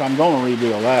choice, I'm going to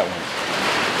rebuild that one.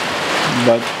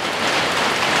 But,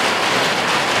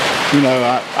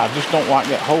 I just don't like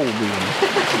that hole being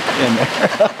in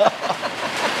there.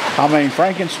 I mean,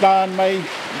 Frankenstein may,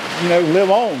 live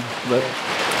on,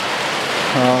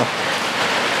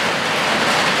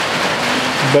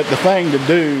 but the thing to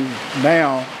do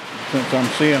now, since I'm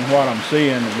seeing what I'm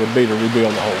seeing, would be to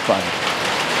rebuild the whole thing.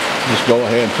 Just go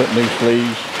ahead and put new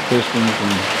sleeves, pistons,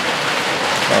 and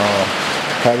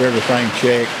have everything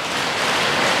checked.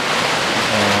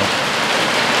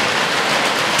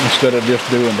 instead of just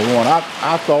doing the one.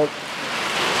 I thought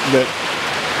that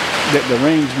the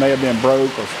rings may have been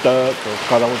broke or stuck, or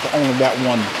because I was only that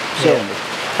one cylinder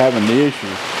having the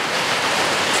issue.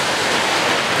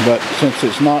 But since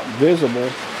it's not visible,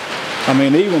 I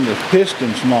mean, even the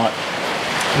piston's not.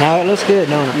 No, it looks good,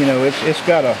 don't it? You know, it's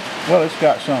got a, well, it's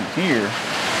got some here,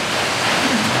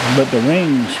 but the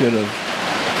rings should have,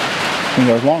 you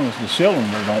know, as long as the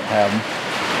cylinder don't have them,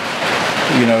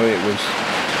 you know, it was,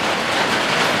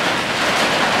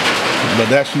 but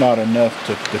that's not enough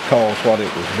to cause what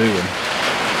it was doing.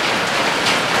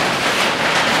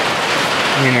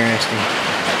 Interesting.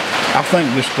 I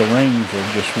think just the rings are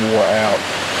just wore out,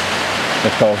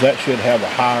 because that should have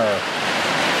a higher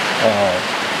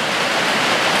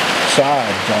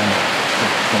sides on it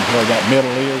from where that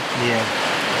middle is. Yeah.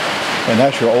 And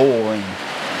that's your oil ring.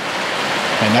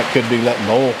 And that could be letting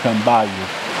the oil come by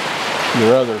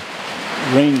your other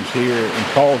rings here and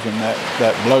causing that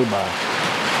blow by.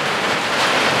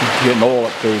 Getting oil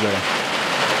up through there.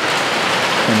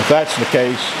 And if that's the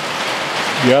case,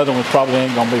 the other one probably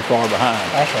ain't gonna be far behind.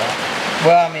 That's right.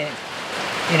 Well, I mean,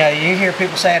 you know, you hear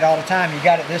people say it all the time, you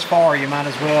got it this far, you might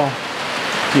as well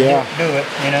do it,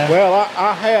 you know. Well,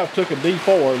 I have took a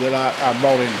D4 that I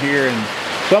brought in here, and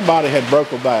somebody had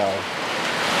broke a valve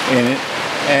in it,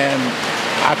 and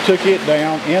I took it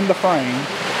down in the frame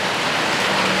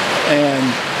and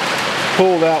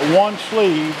pulled out one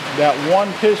sleeve, that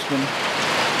one piston,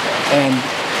 and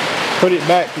put it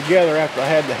back together after I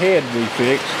had the head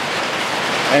refixed,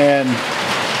 and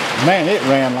man, it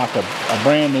ran like a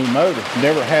brand new motor.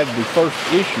 Never had the first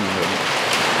issue with it.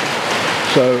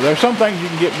 So there's some things you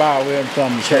can get by with and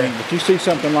some you can't. But you see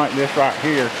something like this right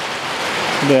here,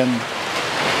 then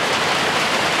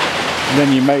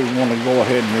you may want to go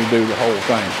ahead and redo the whole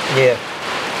thing. Yeah.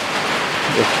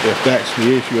 If that's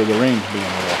the issue of the rings being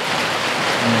off.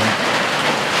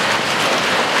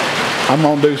 I'm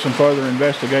going to do some further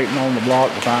investigating on the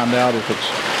block to find out if it's,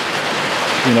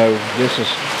 you know, this is,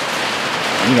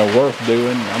 you know, worth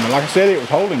doing. I mean, like I said, it was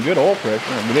holding good oil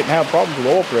pressure, and we didn't have problems with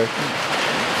oil pressure.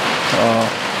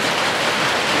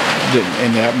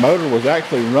 And that motor was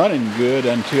actually running good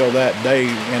until that day.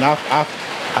 And I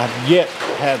yet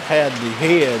have had the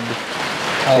head.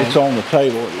 It's on the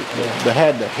table. They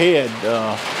had the head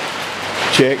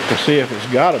checked to see if it's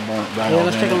got a burnt valve. Yeah,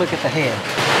 let's take a look at the head.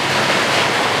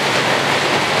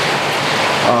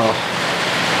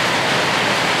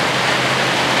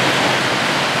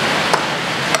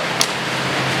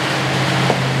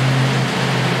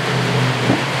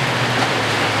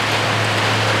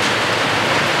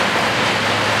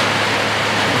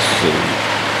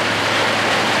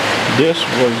 This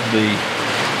was the, you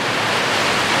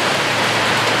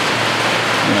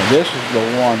know, this is the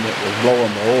one that was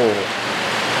blowing the oil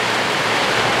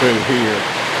through here.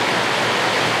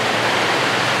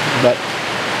 But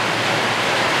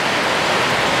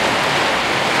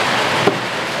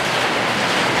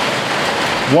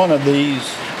one of these.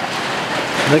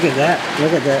 Look at that.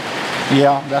 Look at that.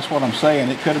 Yeah, that's what I'm saying.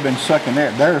 It could have been sucking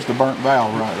there. There's the burnt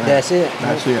valve right there. That's it.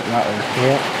 That's it right there.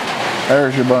 Yeah.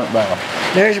 There's your burnt valve.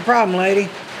 There's your problem, lady.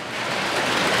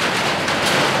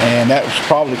 And that was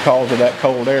probably cause of that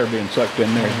cold air being sucked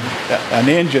in there. An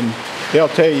engine, they'll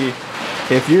tell you,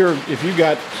 if you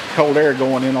got cold air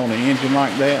going in on the engine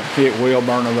like that, it will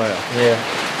burn a valve. Yeah.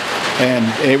 And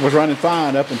it was running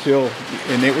fine up until,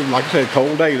 and it was, like I said,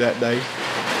 cold day that day.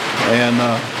 And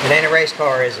it ain't a race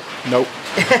car, is it? Nope.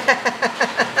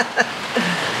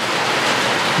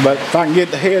 But if I can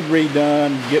get the head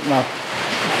redone, get my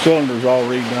cylinders all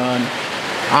redone,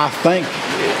 I think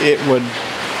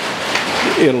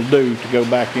it'll do to go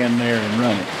back in there and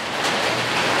run it.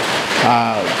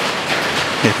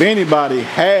 If anybody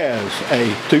has a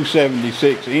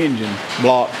 276 engine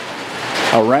block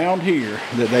around here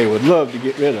that they would love to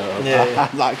get rid of,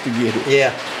 I'd like to get it.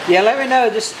 Yeah. Yeah, let me know.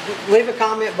 Just leave a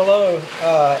comment below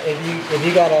if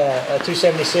you got a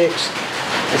 276.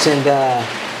 It's in the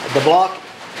block.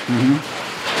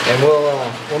 And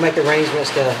we'll make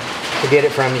arrangements to get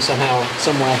it from you somehow,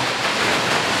 some way.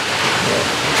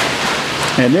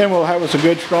 And then we'll have us a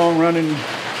good, strong running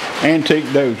antique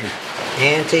dozer.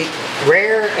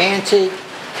 Rare antique,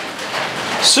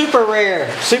 super rare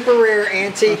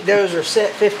antique dozer,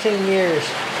 set 15 years.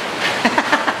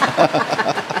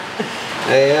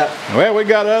 Yeah. Well, we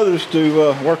got others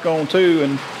to work on too,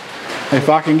 and if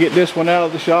I can get this one out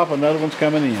of the shop, another one's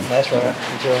coming in. That's right.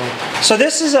 That's right. So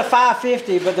this is a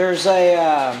 550, but there's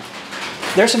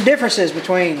some differences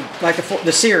between like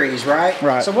the series, right?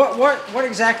 Right. So what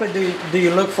exactly do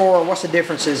you look for? What's the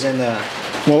differences in the?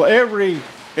 Well, every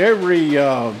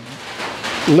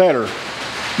letter,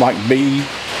 like B,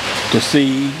 to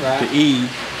C Right. to E.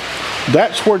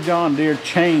 That's where John Deere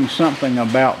changed something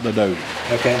about the dozer.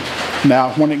 Okay.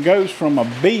 Now, when it goes from a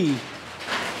B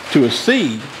to a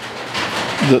C,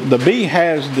 the B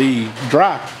has the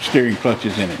dry steering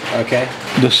clutches in it. Okay.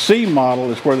 The C model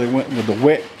is where they went with the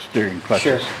wet steering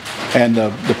clutches. Sure. And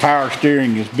the power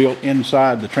steering is built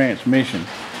inside the transmission.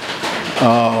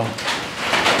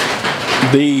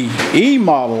 The E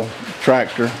model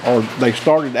tractor, or they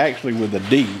started actually with a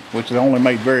D, which they only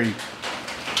made very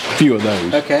few of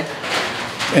those. Okay.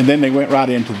 And then they went right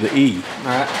into the E. All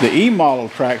right. The E model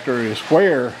tractor is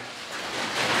where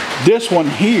this one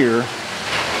here,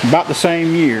 about the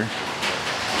same year,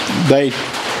 they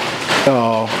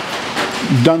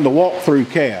done the walk-through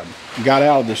cab, got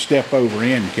out of the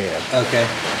step-over-in cab. Okay.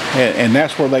 And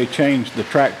that's where they changed the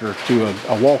tractor to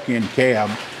a walk-in cab.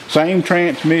 Same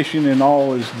transmission and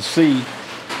all as the C.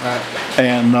 Right.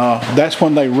 And that's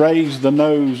when they raised the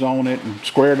nose on it and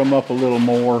squared them up a little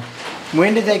more.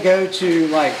 When did they go to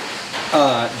like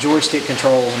joystick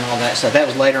control and all that stuff? That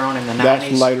was later on in the 90s?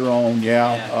 That's later on,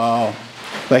 yeah.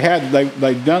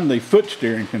 They'd done the foot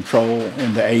steering control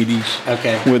in the 80s.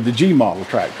 Okay. With the G model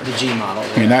tractor. The G model.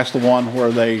 And that's the one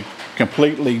where they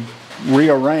completely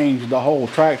rearranged the whole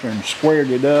tractor and squared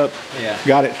it up. Yeah.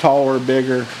 Got it taller,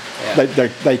 bigger. Yeah.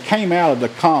 They came out of the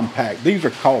compact. These are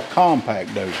called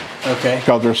compact dozers. Okay.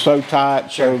 Because they're so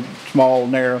tight, Sure. so small,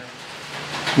 narrow.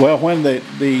 Well, when the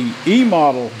E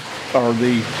model or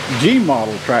the G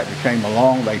model tractor came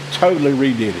along, they totally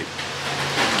redid it.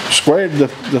 Squared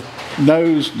the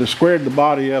nose, squared the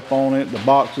body up on it, the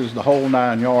boxes, the whole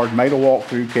 9 yards, made a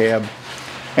walk-through cab,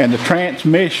 and the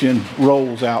transmission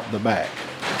rolls out the back.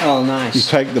 Oh, nice. You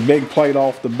take the big plate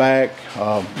off the back,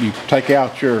 you take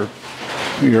out your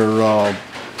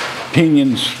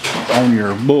pinions on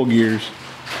your bull gears,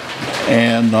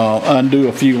 and undo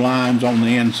a few lines on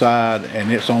the inside,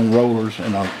 and it's on rollers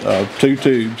and 2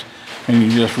 tubes, and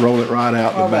you just roll it right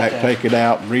out the back, take it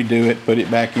out, redo it, put it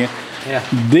back in. Yeah.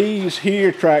 These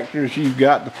here tractors, you've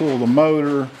got to pull the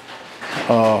motor,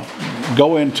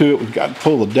 go into it, we've got to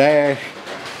pull the dash,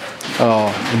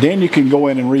 and then you can go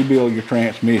in and rebuild your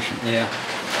transmission. Yeah.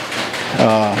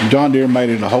 John Deere made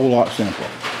it a whole lot simpler.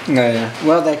 Yeah.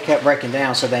 Well, they kept breaking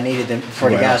down, so they needed them for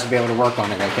the guys to be able to work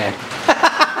on it. Okay.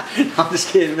 I'm just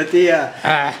kidding, but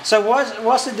so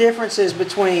what's the differences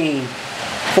between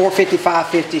 450,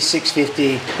 550,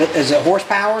 650? Is it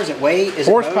horsepower? Is it weight? Is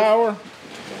Horsepower?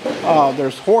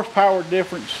 There's horsepower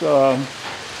difference.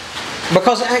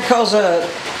 Because a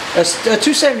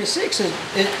 276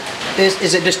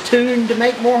 is it just tuned to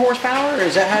make more horsepower?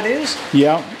 Is that how it is?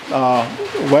 Yeah.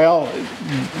 Well,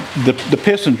 the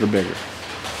pistons are bigger.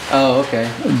 Oh, okay.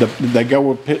 They go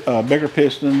with bigger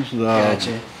pistons.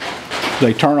 Gotcha.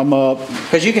 They turn them up.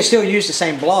 Because you can still use the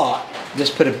same block,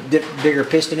 just put a bigger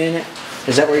piston in it.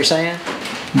 Is that what you're saying?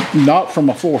 Not from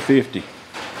a 450.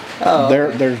 Oh,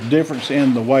 okay. There's difference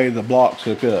in the way the blocks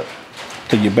hook up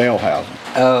to your bell housing.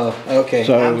 Oh, okay.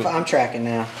 So, I'm tracking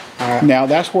now. All right. Now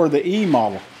that's where the E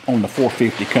model on the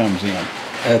 450 comes in.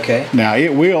 Okay. Now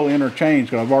it will interchange,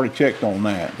 because I've already checked on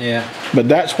that. Yeah. But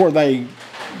that's where they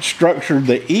structured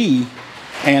the E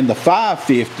and the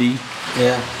 550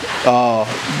 Yeah.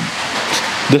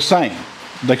 the same.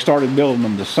 They started building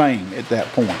them the same at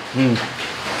that point.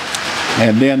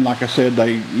 And then, like I said,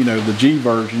 the G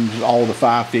versions, all the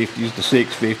 550s, the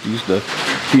 650s,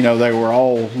 they were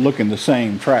all looking the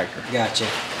same tractor. Gotcha.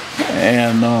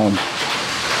 And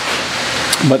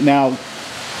but now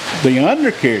the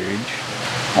undercarriage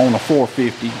on a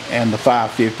 450 and the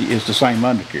 550 is the same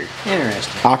undercarriage.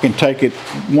 Interesting. I can take it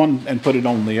one and put it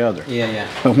on the other. Yeah, yeah.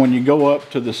 But when you go up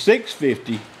to the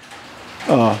 650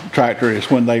 tractor is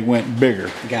when they went bigger.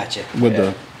 Gotcha. With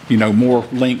the more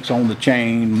links on the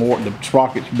chain, the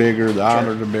sprocket's bigger, the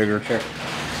idlers are bigger. Sure.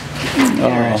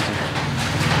 Interesting.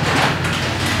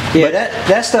 Yeah,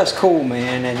 that stuff's cool,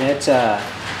 man, and it's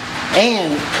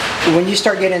and when you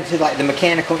start getting into like the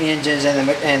mechanical engines and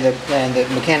the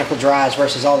mechanical drives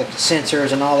versus all the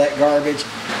sensors and all that garbage,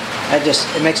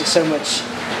 it makes it so much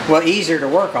easier to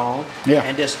work on. Yeah.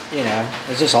 And just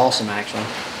it's just awesome actually.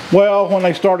 Well, when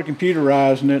they started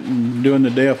computerizing it and doing the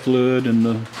depth fluid and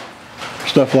the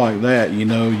stuff like that, you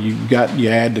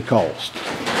add the cost.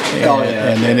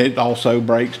 And then it also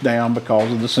breaks down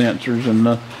because of the sensors and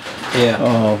the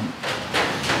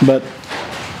but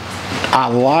I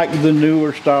like the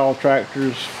newer style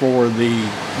tractors for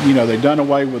they done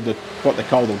away with what they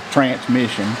call the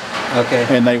transmission. Okay.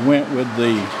 And they went with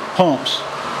the pumps,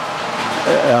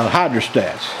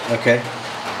 hydrostats. Okay.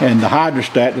 And the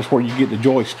hydrostat is where you get the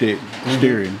joystick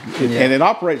steering. Yeah. And it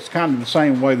operates kind of the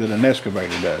same way that an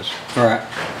excavator does. All right.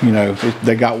 You know,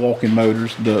 they got walking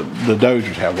motors. The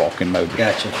dozers have walking motors.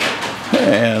 Gotcha.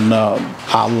 And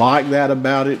I like that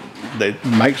about it. It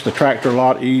makes the tractor a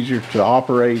lot easier to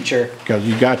operate. Sure. Because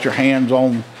you got your hands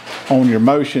on your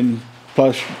motion,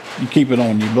 plus you keep it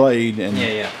on your blade, and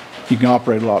Yeah. you can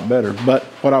operate a lot better. But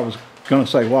what I was going to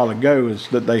say a while ago is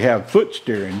that they have foot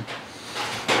steering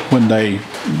when they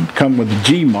come with the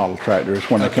G model tractors,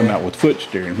 when they come out with foot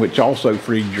steering, which also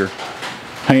frees your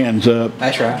hands up.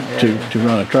 That's right. To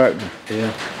run a tractor.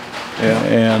 Yeah.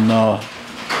 And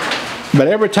but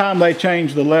every time they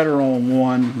change the letter on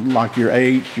one, like your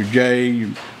H, your J,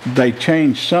 they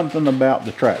change something about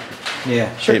the tractor.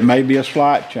 Yeah. Sure. It may be a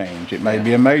slight change. It may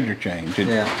be a major change.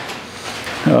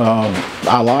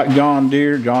 I like John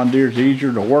Deere. John Deere's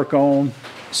easier to work on.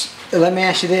 Let me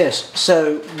ask you this.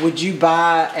 So would you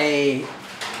buy a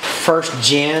first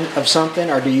gen of something,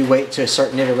 or do you wait till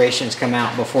certain iterations come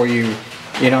out before you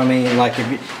know what I mean? Like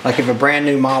if a brand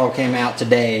new model came out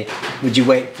today, would you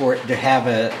wait for it to have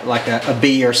a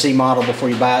B or C model before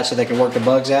you buy it so they can work the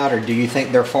bugs out, or do you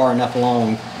think they're far enough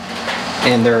along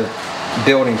in their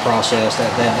building process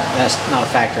that's not a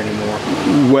factor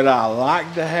anymore? Would I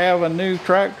like to have a new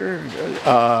tractor?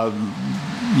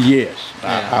 Yes,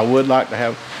 Yeah. I would like to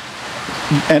have.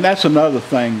 And that's another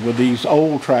thing with these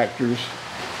old tractors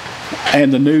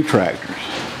and the new tractors.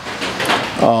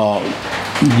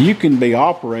 You can be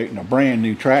operating a brand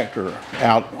new tractor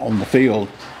out on the field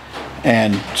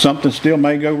and something still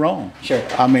may go wrong. Sure.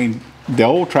 I mean, the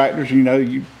old tractors, you know,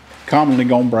 you commonly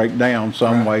gonna break down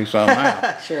some way,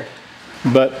 somehow. Sure.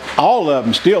 But all of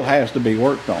them still has to be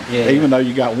worked on, Yeah, even though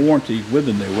you got warranty with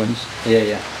the new ones.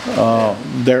 Yeah.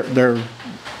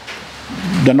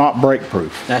 They're not break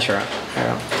proof. That's right.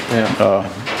 Yeah.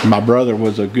 My brother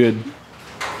was a good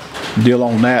deal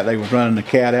on that. They was running the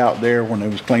cat out there when they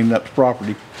was cleaning up the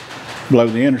property below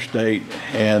the interstate,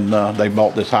 and they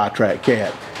bought this high track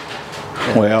cat.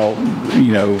 Well,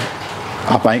 you know,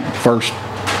 I think the first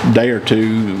day or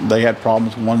two they had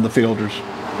problems with one of the filters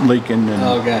leaking, and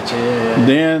Oh, gotcha. Yeah.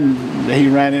 then he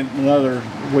ran it another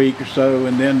week or so,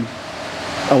 and then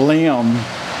a limb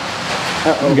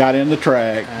got in the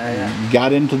track,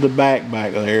 got into the back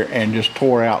there, and just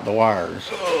tore out the wires.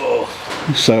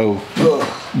 So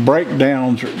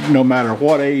breakdowns, no matter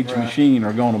what age machine,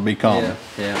 are going to be common.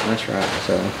 Yeah, that's right.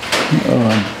 So,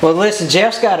 well, listen,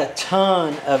 Jeff's got a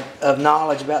ton of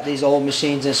knowledge about these old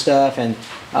machines and stuff, and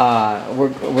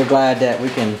we're glad that we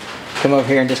can come over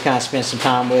here and just kind of spend some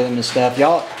time with him and stuff.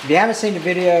 Y'all, if you haven't seen the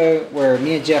video where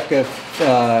me and Jeff go,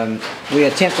 we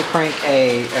attempt to crank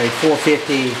a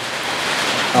 450.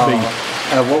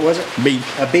 What was it? B.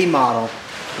 A B model.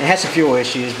 It had some fuel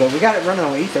issues, but we got it running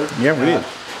on ether. Yeah, we did.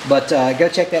 But go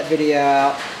check that video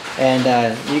out, and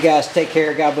you guys take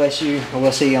care. God bless you, and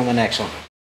we'll see you on the next one.